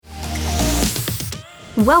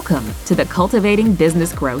Welcome to the Cultivating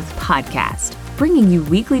Business Growth podcast, bringing you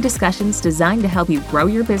weekly discussions designed to help you grow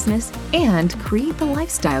your business and create the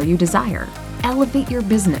lifestyle you desire. Elevate your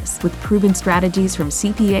business with proven strategies from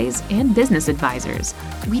CPAs and business advisors.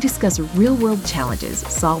 We discuss real-world challenges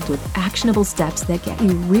solved with actionable steps that get you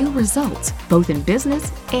real results, both in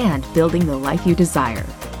business and building the life you desire.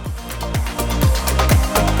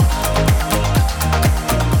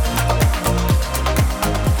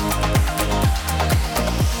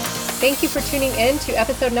 Thank you for tuning in to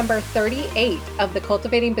episode number 38 of the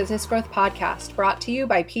Cultivating Business Growth podcast, brought to you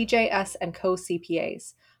by PJS & Co.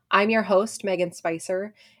 CPAs. I'm your host, Megan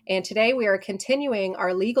Spicer, and today we are continuing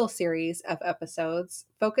our legal series of episodes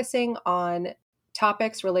focusing on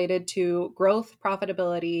topics related to growth,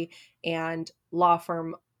 profitability, and law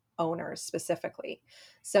firm owners specifically.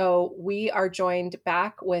 So we are joined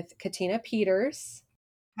back with Katina Peters.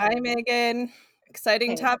 Hi, Megan. Exciting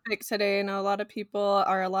Hey. topic today. I know a lot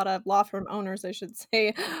of law firm owners, I should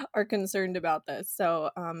say, are concerned about this. So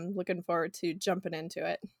I'm looking forward to jumping into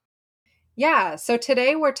it. Yeah, so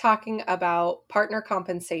today we're talking about partner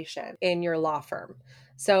compensation in your law firm.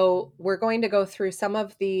 So we're going to go through some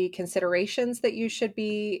of the considerations that you should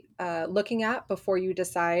be looking at before you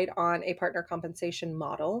decide on a partner compensation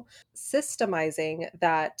model, systemizing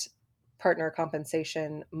that partner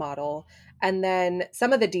compensation model, and then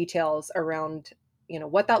some of the details around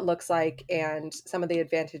what that looks like and some of the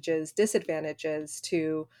advantages, disadvantages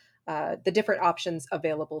to the different options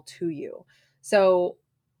available to you. So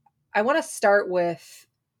I want to start with,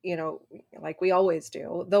 like we always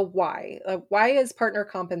do, the why. Why is partner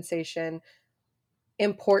compensation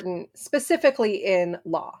important specifically in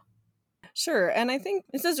law? Sure. And I think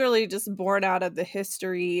this is really just born out of the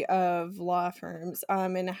history of law firms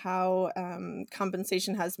and how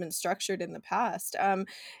compensation has been structured in the past.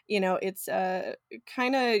 It's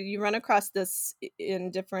kind of, you run across this in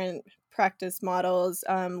different practice models,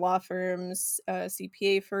 law firms,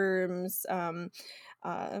 CPA firms,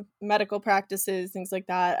 medical practices, things like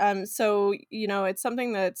that. So, it's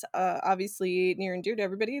something that's obviously near and dear to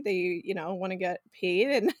everybody. They, want to get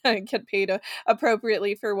paid and get paid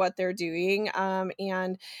appropriately for what they're doing.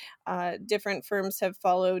 And different firms have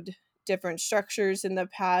followed different structures in the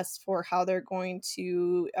past for how they're going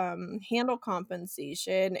to handle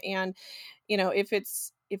compensation. And if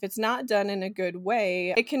it's not done in a good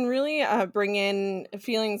way, it can really bring in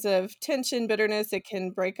feelings of tension, bitterness. It can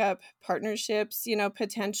break up partnerships,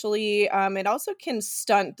 potentially. It also can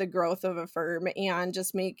stunt the growth of a firm and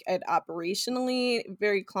just make it operationally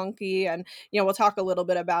very clunky. And, we'll talk a little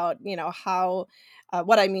bit about, how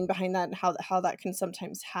what I mean behind that and how that can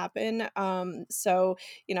sometimes happen. So,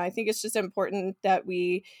 I think it's just important that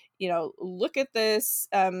we, look at this,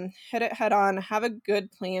 hit it head on, have a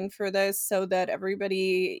good plan for this so that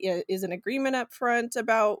everybody is in agreement up front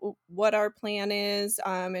about what our plan is,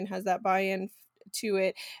 and has that buy-in to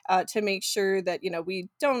it, to make sure that, we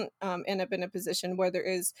don't end up in a position where there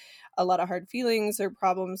is a lot of hard feelings or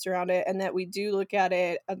problems around it, and that we do look at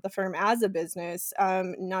it at the firm as a business,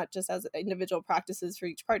 not just as individual practices for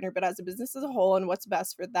each partner, but as a business as a whole and what's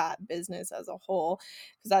best for that business as a whole,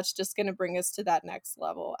 because that's just going to bring us to that next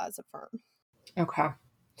level as a firm. Okay.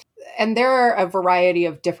 And there are a variety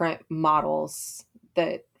of different models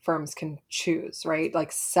that firms can choose, right?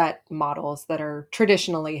 Like set models that are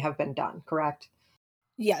traditionally have been done, correct?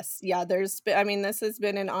 Yes. Yeah. This has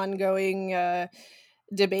been an ongoing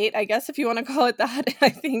debate, I guess, if you want to call it that, I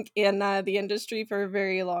think, in the industry for a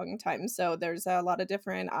very long time. So there's a lot of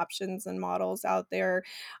different options and models out there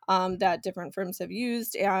that different firms have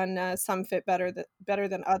used, and some fit better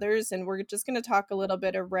than others. And we're just going to talk a little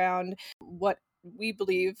bit around what we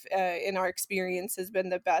believe, in our experience, has been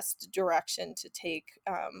the best direction to take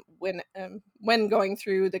when going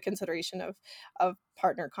through the consideration of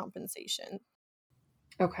partner compensation.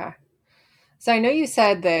 Okay. So I know you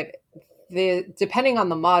said that depending on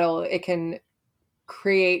the model, it can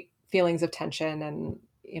create feelings of tension and,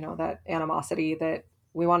 that animosity that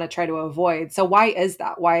we want to try to avoid. So why is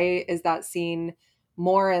that? Why is that seen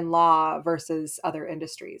more in law versus other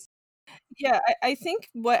industries? Yeah, I think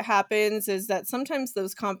what happens is that sometimes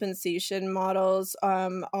those compensation models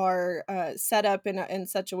are set up in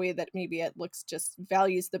such a way that maybe it just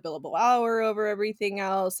values the billable hour over everything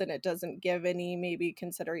else, and it doesn't give any maybe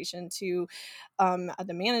consideration to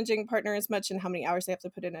the managing partner as much and how many hours they have to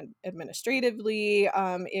put in administratively.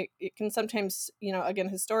 It can sometimes, again,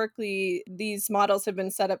 historically, these models have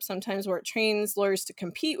been set up sometimes where it trains lawyers to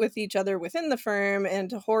compete with each other within the firm and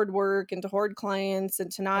to hoard work and to hoard clients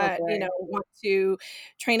and to not, want to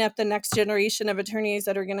train up the next generation of attorneys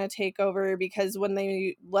that are going to take over, because when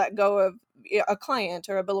they let go of a client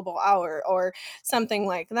or a billable hour or something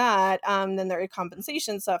like that, then their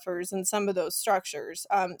compensation suffers in some of those structures.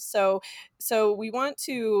 So we want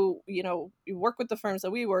to, work with the firms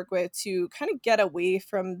that we work with to kind of get away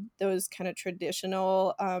from those kind of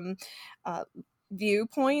traditional uh,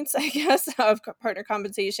 viewpoints, I guess, of partner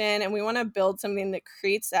compensation. And we want to build something that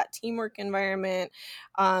creates that teamwork environment,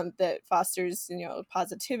 that fosters,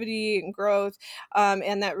 positivity and growth.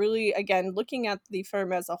 And that really, again, looking at the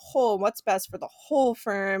firm as a whole, what's best for the whole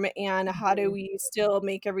firm, and how do we still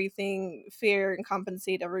make everything fair and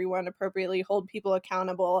compensate everyone appropriately, hold people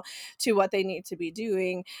accountable to what they need to be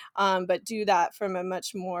doing, but do that from a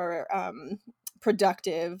much more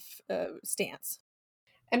productive stance.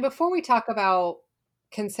 And before we talk about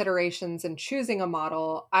considerations in choosing a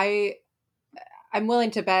model, I'm willing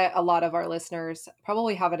to bet a lot of our listeners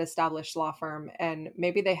probably have an established law firm and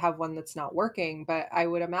maybe they have one that's not working, but I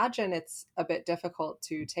would imagine it's a bit difficult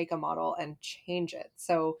to take a model and change it.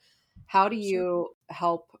 So, how do Sure. you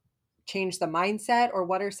help change the mindset, or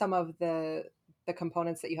what are some of the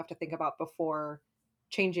components that you have to think about before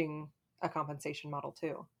changing a compensation model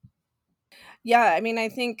too? Yeah, I mean, I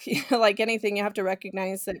think like anything, you have to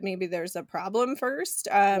recognize that maybe there's a problem first,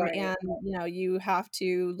 Right. and you have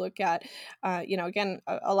to look at, again,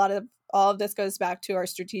 a lot of all of this goes back to our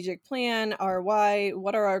strategic plan, our why,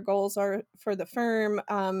 what are our goals are for the firm,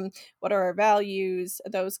 what are our values,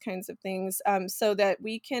 those kinds of things, so that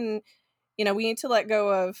we can, we need to let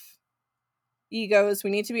go of egos.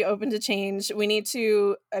 We need to be open to change. We need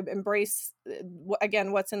to embrace,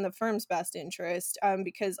 again, what's in the firm's best interest,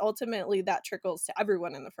 because ultimately that trickles to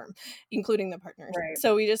everyone in the firm, including the partners. Right.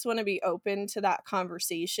 So we just want to be open to that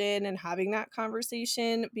conversation and having that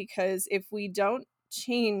conversation, because if we don't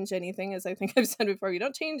change anything, as I think I've said before, you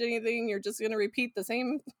don't change anything, you're just going to repeat the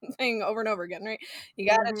same thing over and over again, right? You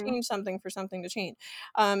got to Mhm. change something for something to change.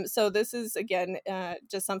 So this is, again,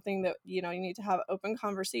 just something that you need to have open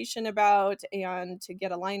conversation about, and to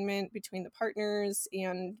get alignment between the partners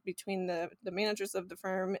and between the managers of the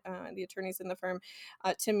firm, the attorneys in the firm,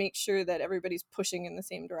 to make sure that everybody's pushing in the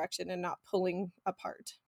same direction and not pulling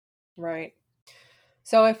apart. Right.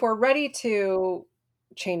 So if we're ready to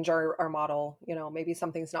change our model, maybe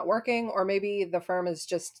something's not working, or maybe the firm is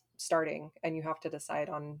just starting and you have to decide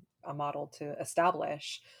on a model to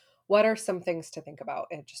establish, what are some things to think about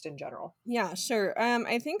just in general? Yeah, sure.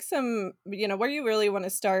 I think some, where you really want to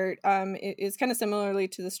start, is kind of similarly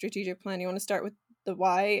to the strategic plan. You want to start with the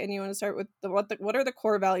why, and you want to start with what are the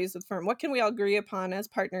core values of the firm? What can we all agree upon as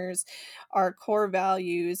partners, our core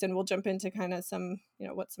values? And we'll jump into kind of some,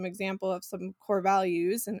 what some example of some core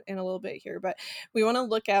values in a little bit here. But we want to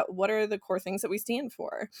look at what are the core things that we stand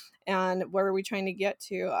for, and where are we trying to get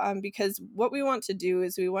to? Because what we want to do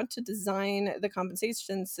is we want to design the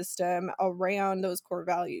compensation system around those core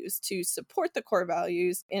values to support the core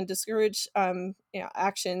values and discourage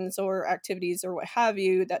actions or activities or what have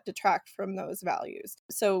you that detract from those values.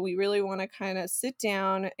 So we really want to kind of sit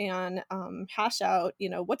down and hash out,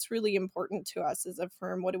 what's really important to us as a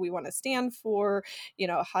firm. What do we want to stand for?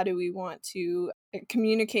 How do we want to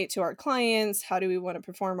communicate to our clients? How do we want to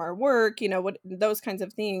perform our work? What those kinds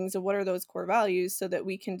of things. What are those core values, so that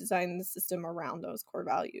we can design the system around those core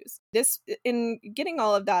values? This, in getting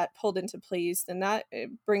all of that pulled into place, then that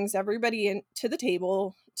brings everybody in to the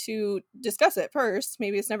table to discuss it first.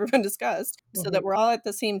 Maybe it's never been discussed, so Mhm. that we're all at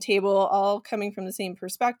the same table, all coming from the same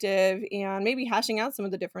perspective, and maybe hashing out some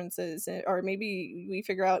of the differences, or maybe we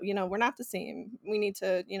figure out, we're not the same. We need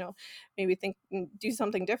to, maybe think and do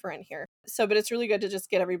something different here. So, but it's really good to just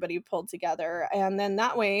get everybody pulled together, and then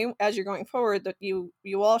that way, as you're going forward, that you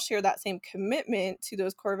all share that same commitment to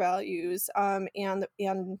those core values,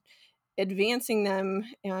 and advancing them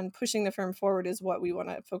and pushing the firm forward is what we want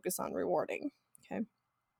to focus on rewarding. Okay.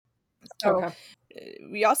 So Okay.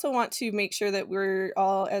 we also want to make sure that we're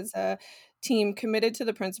all, as a team, committed to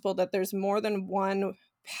the principle that there's more than one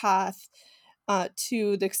path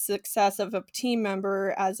to the success of a team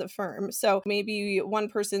member as a firm. So maybe one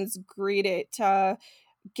person's great at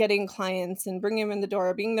getting clients and bringing them in the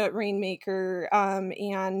door, being the rainmaker,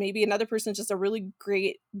 and maybe another person's just a really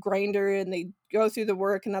great grinder and they go through the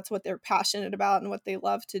work and that's what they're passionate about and what they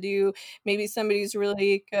love to do. Maybe somebody's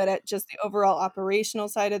really good at just the overall operational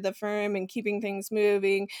side of the firm and keeping things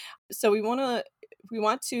moving. So we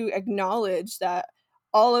want to acknowledge that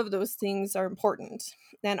all of those things are important,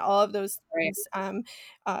 and all of those Right. things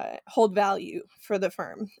hold value for the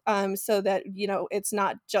firm, so that it's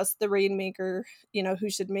not just the rainmaker who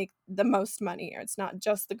should make the most money, or it's not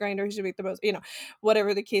just the grinder who should make the most,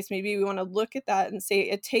 whatever the case may be. We want to look at that and say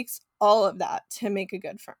it takes all of that to make a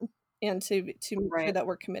good firm. and to make sure Right. that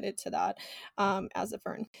we're committed to that as a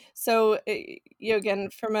firm. So, again,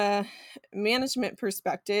 from a management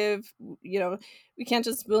perspective, we can't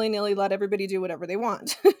just willy nilly let everybody do whatever they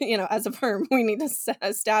want. As a firm, we need to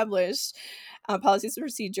establish policies and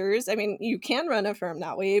procedures. I mean, you can run a firm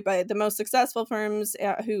that way, but the most successful firms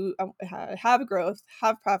who have growth,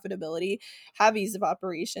 have profitability, have ease of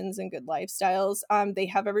operations and good lifestyles, they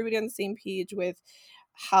have everybody on the same page with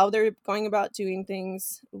how they're going about doing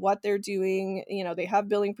things, what they're doing. They have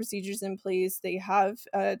billing procedures in place. They have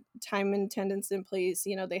time and attendance in place.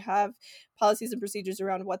 They have policies and procedures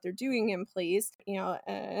around what they're doing in place.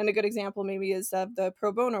 And a good example maybe is of the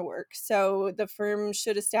pro bono work. So the firm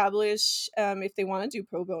should establish if they want to do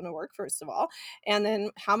pro bono work, first of all, and then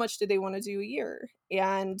how much do they want to do a year?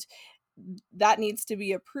 And that needs to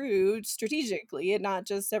be approved strategically and not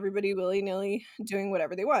just everybody willy-nilly doing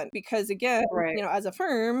whatever they want. Because again, Right. as a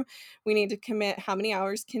firm, we need to commit how many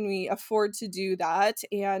hours can we afford to do that.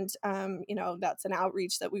 And, that's an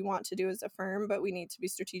outreach that we want to do as a firm, but we need to be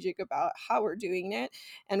strategic about how we're doing it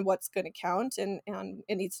and what's going to count. And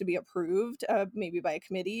it needs to be approved, maybe by a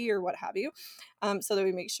committee or what have you, so that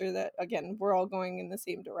we make sure that, again, we're all going in the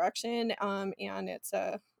same direction. And it's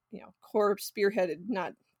a, core spearheaded,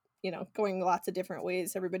 not going lots of different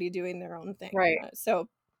ways, everybody doing their own thing. Right. So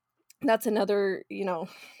that's another,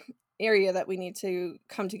 area that we need to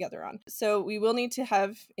come together on. So we will need to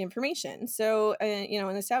have information. So,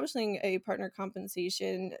 in establishing a partner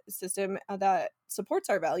compensation system that supports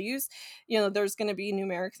our values, there's going to be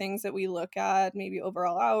numeric things that we look at, maybe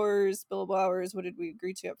overall hours, billable hours, what did we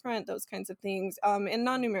agree to up front, those kinds of things, and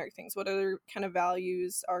non-numeric things. What other kind of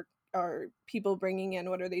values are people bringing in?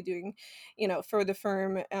 What are they doing, for the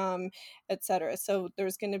firm, etc. So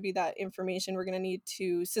there's going to be that information. We're going to need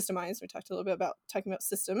to systemize. We talked a little bit about talking about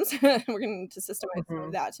systems. We're going to need to systemize some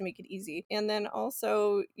of that to make it easy. And then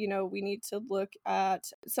also, we need to look at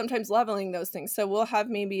sometimes leveling those things. So we'll have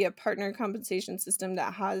maybe a partner compensation system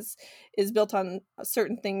that is built on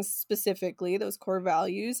certain things specifically, those core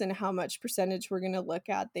values, and how much percentage we're going to look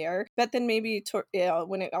at there. But then maybe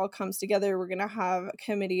when it all comes together, we're going to have a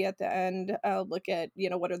committee at the end look at,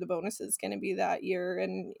 what are the bonuses going to be that year,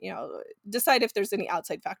 and, decide if there's any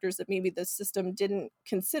outside factors that maybe the system didn't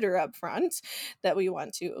consider up front that we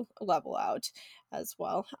want to level out as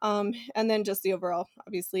well. And then just the overall,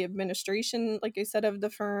 obviously, administration, like I said, of the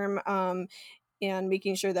firm, and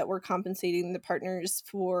making sure that we're compensating the partners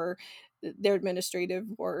for their administrative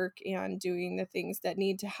work and doing the things that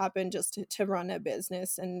need to happen just to run a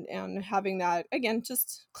business, and having that, again,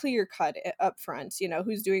 just clear cut up front,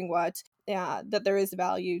 who's doing what, that there is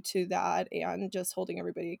value to that, and just holding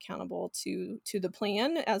everybody accountable to the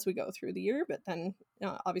plan as we go through the year. But then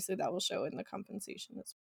obviously that will show in the compensation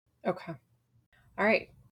as well. Okay. All right.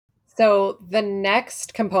 So the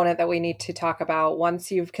next component that we need to talk about, once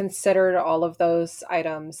you've considered all of those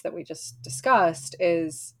items that we just discussed,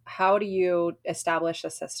 is how do you establish a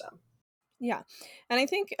system? Yeah. And I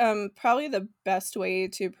think probably the best way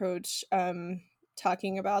to approach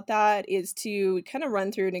talking about that is to kind of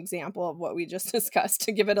run through an example of what we just discussed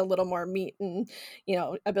to give it a little more meat and,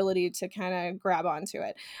 ability to kind of grab onto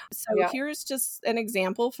it. So here's just an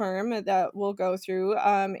example firm that we'll go through,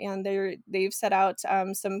 and they've set out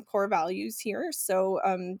some core values here. So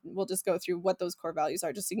we'll just go through what those core values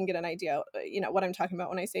are, just so you can get an idea, what I'm talking about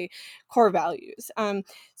when I say core values.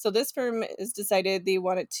 So this firm has decided they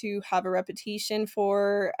wanted to have a reputation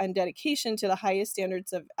for and dedication to the highest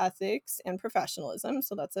standards of ethics and professionalism.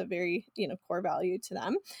 So that's a very, core value to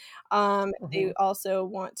them. They also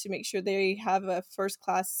want to make sure they have a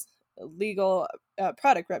first-class legal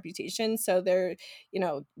product reputation. So they're,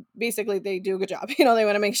 basically they do a good job. They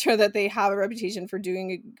want to make sure that they have a reputation for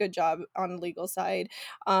doing a good job on the legal side.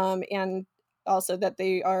 And also that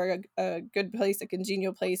they are a good place, a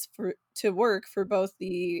congenial place to work for both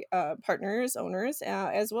the partners, owners,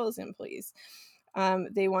 as well as employees.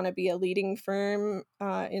 They want to be a leading firm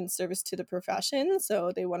in service to the profession.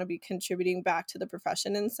 So they want to be contributing back to the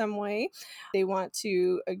profession in some way. They want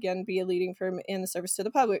to, again, be a leading firm in the service to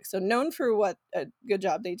the public. So known for what a good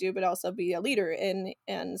job they do, but also be a leader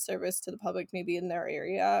in service to the public, maybe in their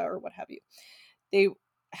area or what have you. They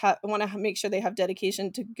want to make sure they have dedication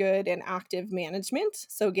to good and active management.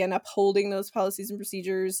 So again, upholding those policies and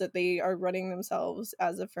procedures, that they are running themselves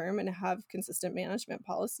as a firm and have consistent management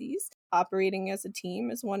policies. Operating as a team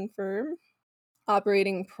as one firm.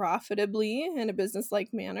 Operating profitably in a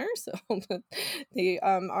business-like manner. So they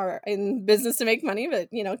are in business to make money,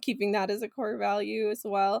 but, keeping that as a core value as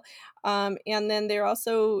well. And then they're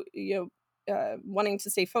also, wanting to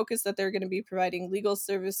stay focused that they're going to be providing legal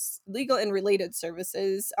and related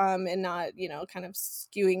services, and not, kind of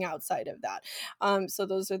skewing outside of that. So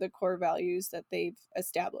those are the core values that they've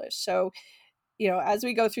established. So, as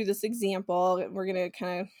we go through this example, we're going to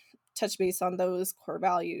kind of touch base on those core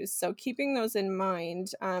values. So keeping those in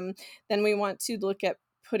mind, then we want to look at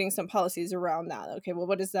putting some policies around that. Okay, well,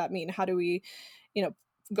 what does that mean? How do we,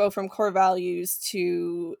 go from core values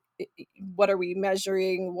to what are we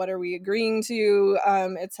measuring? What are we agreeing to,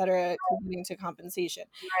 et cetera, leading to compensation?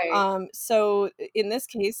 Right. So in this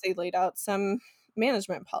case, they laid out some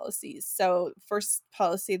management policies. So first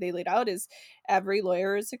policy they laid out is every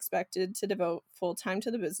lawyer is expected to devote full time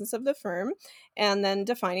to the business of the firm, and then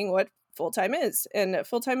defining what full time is. And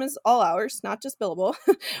full time is all hours, not just billable,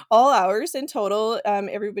 all hours in total.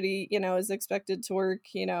 Everybody, is expected to work,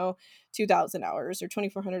 2,000 hours or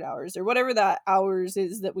 2,400 hours or whatever that hours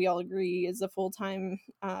is that we all agree is a full time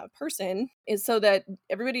person, is so that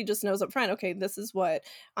everybody just knows up front, okay, this is what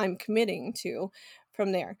I'm committing to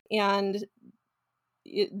from there. And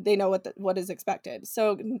they know what is expected.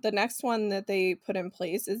 So the next one that they put in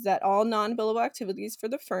place is that all non-billable activities for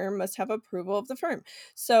the firm must have approval of the firm.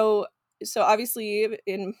 So obviously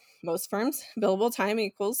in most firms, billable time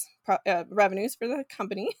equals revenues for the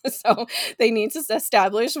company. So they need to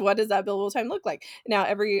establish what does that billable time look like. Now,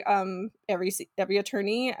 every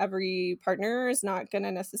attorney, every partner is not going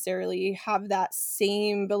to necessarily have that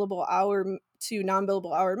same billable hour to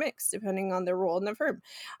non-billable hour mix, depending on their role in the firm.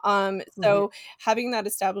 So having that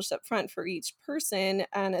established up front for each person,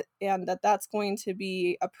 and that's going to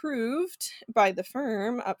be approved by the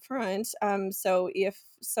firm up front. So if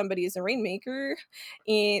somebody is a rainmaker,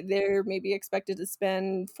 they're maybe expected to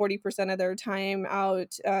spend 40% of their time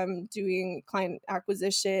out doing client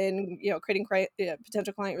acquisition, creating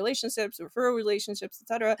potential client relationships, referral relationships,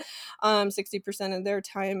 etc. 60% of their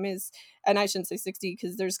time is, and I shouldn't say 60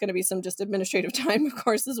 because there's going to be some just administrative time, of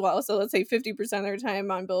course, as well. So let's say 50% of their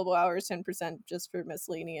time on billable hours, 10% just for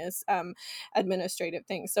miscellaneous administrative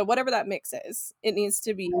things. So whatever that mix is, it needs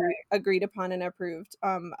to be agreed upon and approved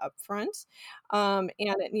up front. And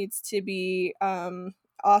it needs to be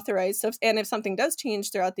authorized. So, and if something does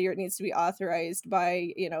change throughout the year, it needs to be authorized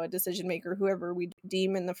by, a decision maker, whoever we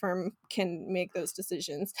deem in the firm can make those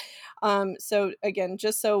decisions. So again,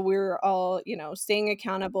 just so we're all, staying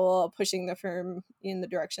accountable, pushing the firm in the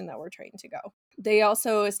direction that we're trying to go. They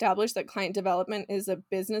also established that client development is a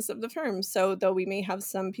business of the firm. So though we may have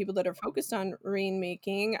some people that are focused on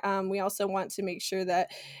rainmaking, we also want to make sure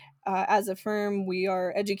that as a firm, we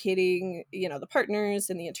are educating, the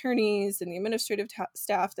partners and the attorneys and the administrative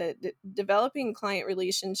staff that developing client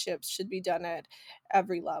relationships should be done at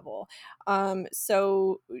every level.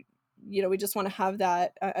 So we just want to have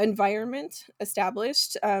that environment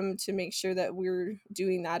established to make sure that we're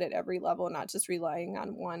doing that at every level, not just relying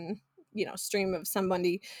on one stream of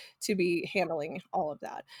somebody to be handling all of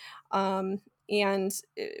that. And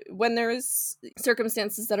when there's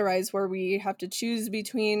circumstances that arise where we have to choose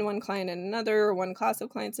between one client and another, or one class of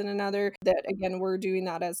clients and another, that again, we're doing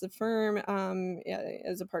that as a firm,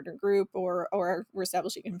 as a partner group, or we're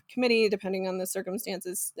establishing a committee, depending on the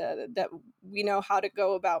circumstances, that we know how to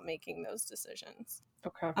go about making those decisions.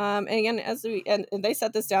 Okay. And again, and they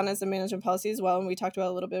set this down as a management policy as well, and we talked about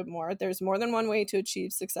a little bit more. There's more than one way to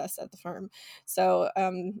achieve success at the firm. So,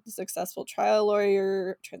 successful trial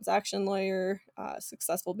lawyer, transaction lawyer,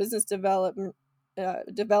 successful business developer,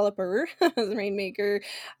 the rainmaker,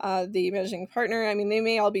 the managing partner. I mean, they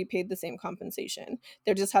may all be paid the same compensation.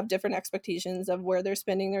 They just have different expectations of where they're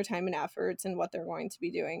spending their time and efforts and what they're going to be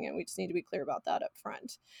doing, and we just need to be clear about that up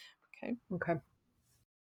front. Okay.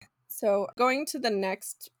 So going to the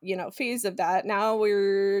next, phase of that, now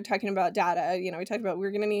we're talking about data. We talked about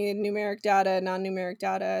we're going to need numeric data, non-numeric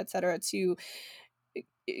data, et cetera, to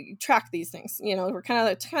track these things. We're kind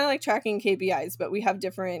of like tracking KPIs, but we have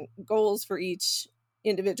different goals for each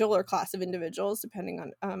individual or class of individuals,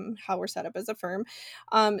 depending on how we're set up as a firm.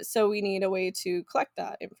 So we need a way to collect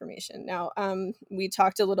that information. Now, we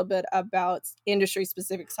talked a little bit about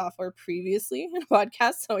industry-specific software previously in a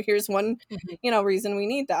podcast. So here's one, reason we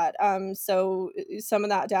need that. So some of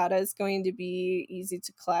that data is going to be easy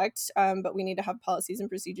to collect, but we need to have policies and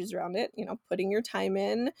procedures around it. Putting your time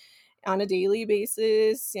in on a daily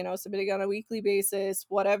basis, submitting on a weekly basis,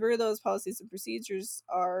 whatever those policies and procedures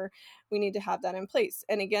are, we need to have that in place.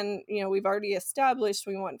 And again, we've already established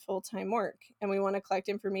we want full-time work, and we want to collect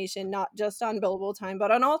information not just on billable time,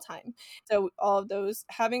 but on all time. So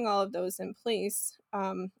having all of those in place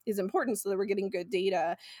is important, so that we're getting good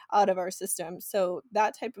data out of our system. So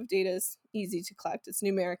that type of data is easy to collect. It's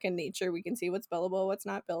numeric in nature. We can see what's billable, what's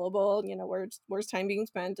not billable, where's time being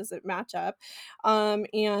spent, does it match up?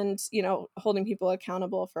 And holding people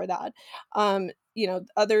accountable for that.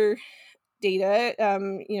 Other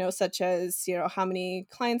data, such as, how many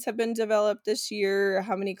clients have been developed this year,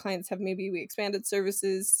 how many clients have maybe we expanded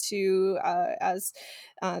services to as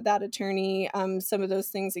that attorney. Some of those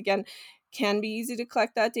things, again, can be easy to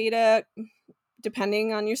collect that data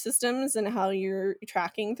depending on your systems and how you're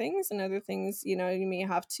tracking things, and other things, you may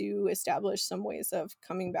have to establish some ways of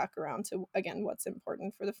coming back around to, again, what's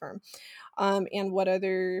important for the firm, and what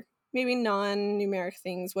other maybe non-numeric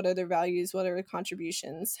things, what other values, what other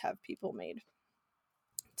contributions have people made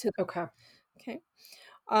to. Okay.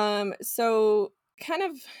 So kind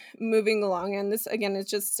of moving along, and this again is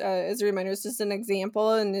just as a reminder, it's just an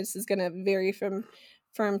example, and this is going to vary from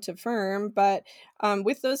firm to firm, but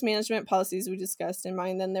with those management policies we discussed in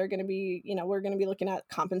mind, then they're going to be, we're going to be looking at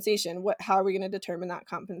compensation. How are we going to determine that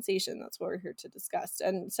compensation? That's what we're here to discuss.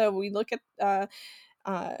 And so we look at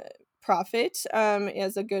profit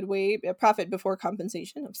as a good way, profit before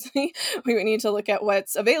compensation, obviously. We would need to look at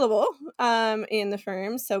what's available in the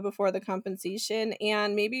firm, so before the compensation,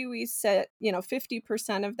 and maybe we set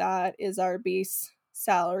 50% of that is our base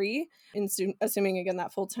salary, assuming again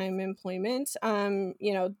that full-time employment.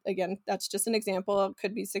 Again, that's just an example. It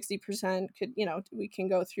could be 60%, we can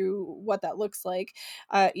go through what that looks like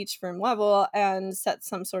each firm level and set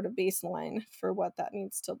some sort of baseline for what that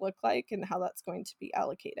needs to look like and how that's going to be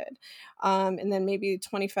allocated. And then maybe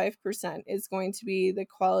 25% is going to be the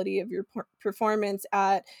quality of your performance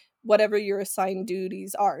at whatever your assigned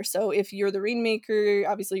duties are. So if you're the rainmaker,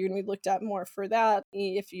 obviously you're going to be looked at more for that.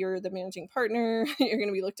 If you're the managing partner, you're going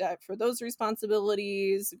to be looked at for those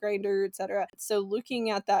responsibilities, grinder, etc. So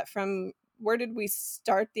looking at that from where did we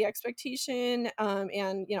start the expectation,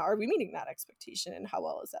 and are we meeting that expectation, and how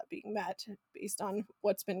well is that being met based on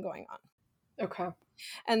what's been going on? Okay.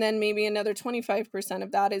 And then maybe another 25%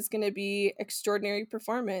 of that is going to be extraordinary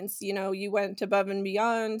performance. You went above and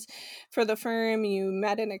beyond for the firm. You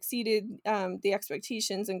met and exceeded the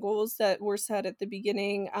expectations and goals that were set at the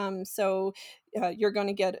beginning. So you're going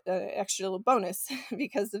to get an extra little bonus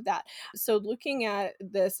because of that. So looking at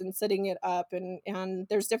this and setting it up, and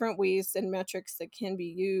there's different ways and metrics that can be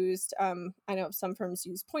used. I know some firms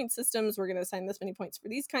use point systems. We're going to assign this many points for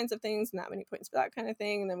these kinds of things and that many points for that kind of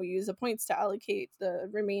thing. And then we use the points to allocate the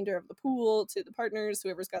remainder of the pool to the partners.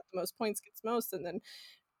 Whoever's got the most points gets most, and then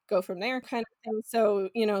go from there kind of thing. So,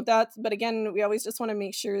 but again, we always just want to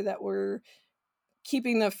make sure that we're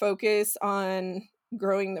keeping the focus on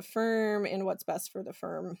growing the firm and what's best for the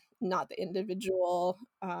firm, not the individual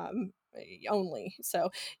only.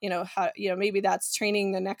 So, maybe that's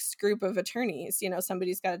training the next group of attorneys.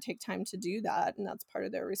 Somebody's got to take time to do that, and that's part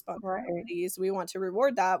of their responsibilities. Right. We want to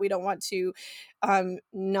reward that. We don't want to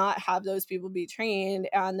not have those people be trained,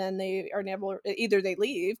 and then they are never, either they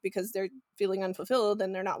leave because they're feeling unfulfilled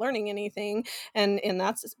and they're not learning anything, and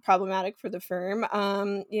that's problematic for the firm,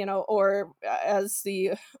 or as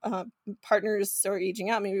the partners are aging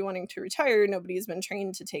out, maybe wanting to retire, nobody's been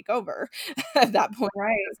trained to take over at that point.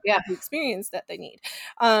 Right. Yeah. The experience that they need.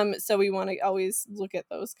 So we want to always look at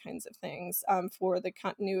those kinds of things for the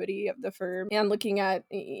continuity of the firm, and looking at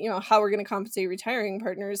how we're going to compensate retiring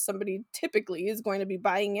partners. Somebody typically is going to be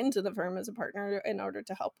buying into the firm as a partner in order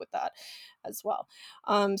to help with that as well.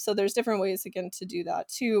 So there's different ways again to do that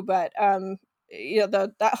too, but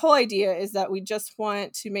that whole idea is that we just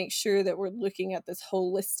want to make sure that we're looking at this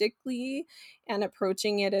holistically and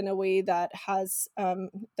approaching it in a way that has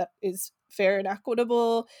that is fair and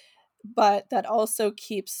equitable, but that also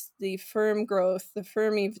keeps the firm growth, the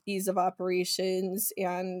firm ease of operations,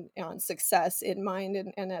 and success in mind,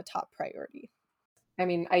 and a top priority. I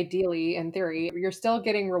mean, ideally, in theory, you're still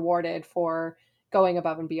getting rewarded for going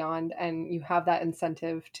above and beyond, and you have that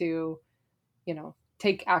incentive to,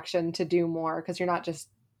 take action to do more, because you're not just,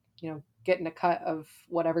 getting a cut of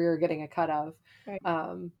whatever you're getting a cut of.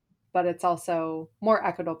 Right. But it's also more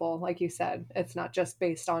equitable, like you said. It's not just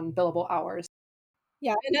based on billable hours.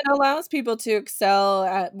 Yeah, and it allows people to excel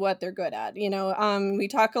at what they're good at. We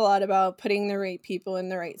talk a lot about putting the right people in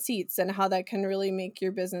the right seats and how that can really make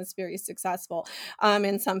your business very successful.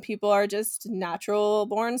 And some people are just natural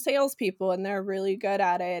born salespeople and they're really good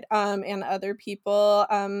at it. And other people,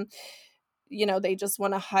 they just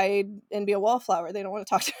want to hide and be a wallflower. They don't want to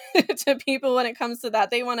talk to people when it comes to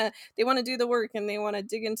that. They want to do the work, and they want to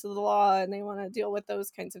dig into the law, and they want to deal with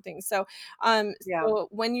those kinds of things. So Yeah. so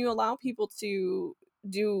when you allow people to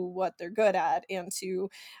do what they're good at, and to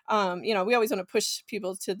we always want to push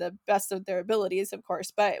people to the best of their abilities, of course,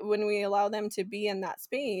 but when we allow them to be in that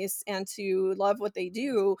space and to love what they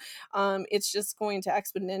do, it's just going to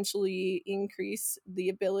exponentially increase the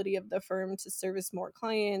ability of the firm to service more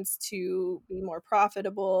clients, to be more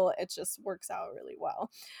profitable. It just works out really well.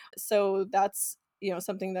 So that's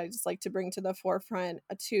something that I just like to bring to the forefront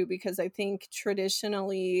too, because I think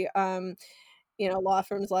traditionally law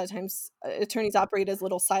firms, a lot of times, attorneys operate as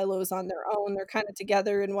little silos on their own. They're kind of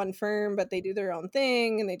together in one firm, but they do their own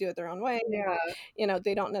thing and they do it their own way. Yeah.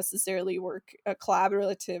 They don't necessarily work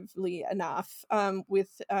collaboratively enough with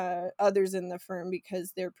others in the firm,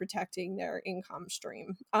 because they're protecting their income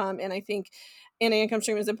stream. And I think an income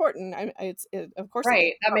stream is important. Of course,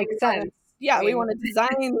 Right. That makes sense. We want to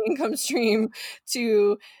design the income stream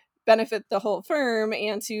to benefit the whole firm,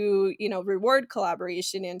 and to reward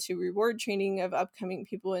collaboration, and to reward training of upcoming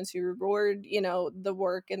people, and to reward the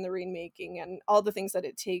work and the rainmaking and all the things that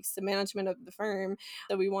it takes, the management of the firm.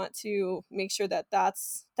 So we want to make sure that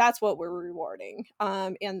that's what we're rewarding,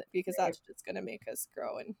 and because Right. that's just going to make us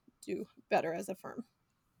grow and do better as a firm.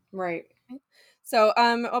 Right. So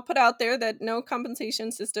I'll put out there that no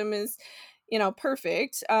compensation system is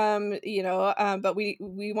perfect, but we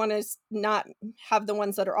want to not have the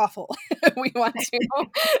ones that are awful. We want to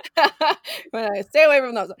stay away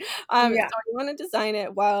from those. So Yeah. we want to design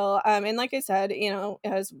it well, and like I said,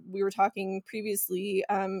 as we were talking previously,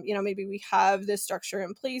 maybe we have this structure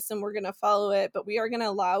in place and we're going to follow it, but we are going to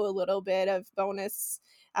allow a little bit of bonus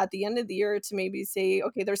at the end of the year to maybe say,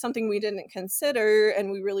 okay, there's something we didn't consider,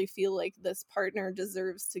 and we really feel like this partner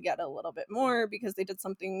deserves to get a little bit more because they did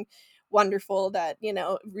something wonderful that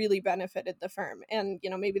really benefited the firm. And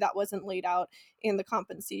maybe that wasn't laid out in the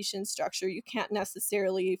compensation structure. You can't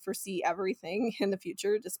necessarily foresee everything in the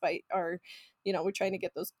future, despite our we're trying to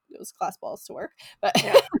get those class balls to work, but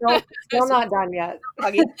Yeah. No, still not done yet.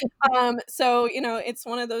 So it's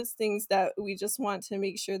one of those things that we just want to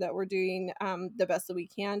make sure that we're doing the best that we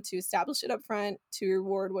can to establish it up front, to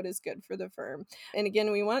reward what is good for the firm. And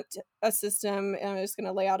again, we want a system, and I'm just going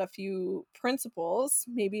to lay out a few principles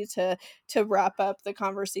maybe to wrap up the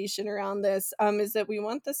conversation around this, is that we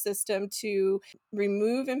want the system to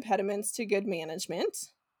remove impediments to good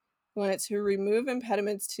management. We want it to remove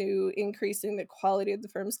impediments to increasing the quality of the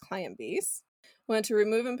firm's client base. We want to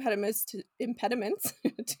remove impediments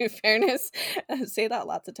to fairness. Say that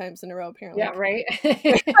lots of times in a row, apparently. Yeah, right.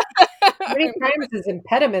 How many times is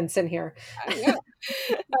impediments in here? Yeah.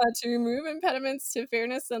 To remove impediments to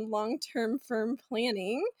fairness and long-term firm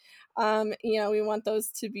planning. We want those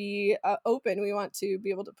to be open. We want to be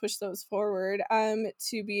able to push those forward,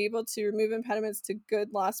 to be able to remove impediments to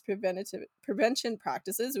good loss prevention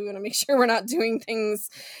practices. We want to make sure we're not doing things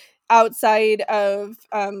outside of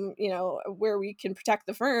where we can protect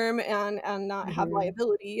the firm and not have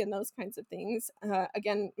liability and those kinds of things.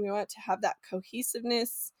 Again, we want to have that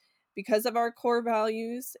cohesiveness because of our core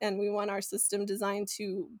values, and we want our system designed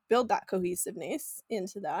to build that cohesiveness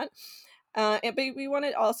into that. But we want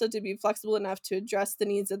it also to be flexible enough to address the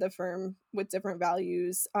needs of the firm with different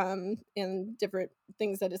values and different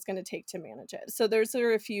things that it's going to take to manage it. So there's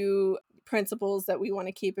a few principles that we want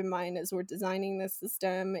to keep in mind as we're designing this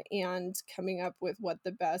system and coming up with what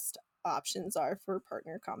the best options are for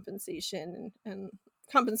partner compensation and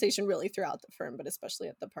compensation really throughout the firm, but especially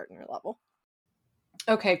at the partner level.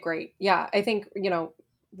 Okay, great. Yeah, I think,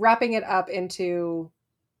 wrapping it up into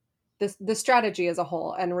the strategy as a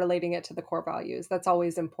whole and relating it to the core values, that's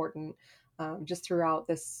always important, just throughout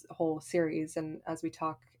this whole series. And as we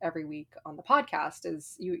talk every week on the podcast,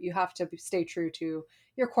 is you have to stay true to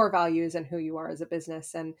your core values and who you are as a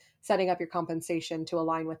business, and setting up your compensation to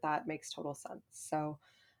align with that makes total sense. So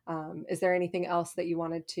is there anything else that you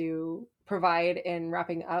wanted to provide in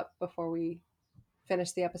wrapping up before we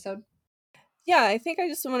finish the episode? Yeah, I think I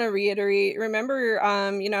just want to reiterate, remember,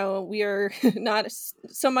 we are not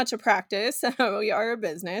so much a practice, we are a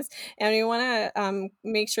business, and we want to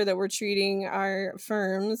make sure that we're treating our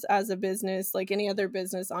firms as a business like any other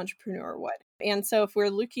business entrepreneur would. And so if we're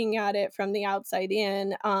looking at it from the outside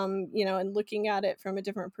in, and looking at it from a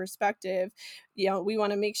different perspective, we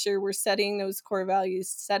want to make sure we're setting those core values,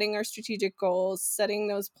 setting our strategic goals, setting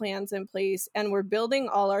those plans in place, and we're building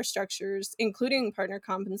all our structures, including partner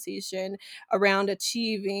compensation, around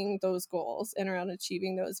achieving those goals and around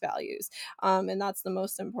achieving those values. And that's the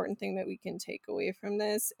most important thing that we can take away from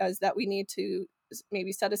this, is that we need to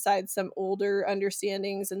maybe set aside some older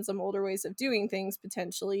understandings and some older ways of doing things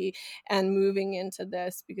potentially, and moving into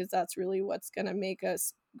this, because that's really what's going to make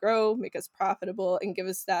us grow, make us profitable, and give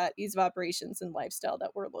us that ease of operations and lifestyle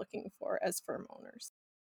that we're looking for as firm owners.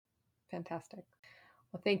 Fantastic.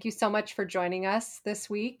 Well, thank you so much for joining us this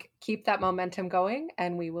week. Keep that momentum going,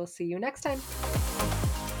 and we will see you next time.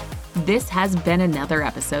 This has been another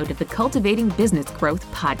episode of the Cultivating Business Growth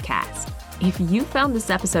podcast. If you found this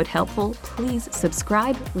episode helpful, please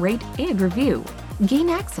subscribe, rate, and review. Gain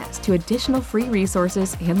access to additional free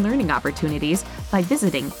resources and learning opportunities by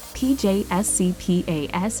visiting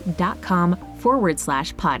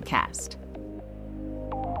pjscpas.com/podcast.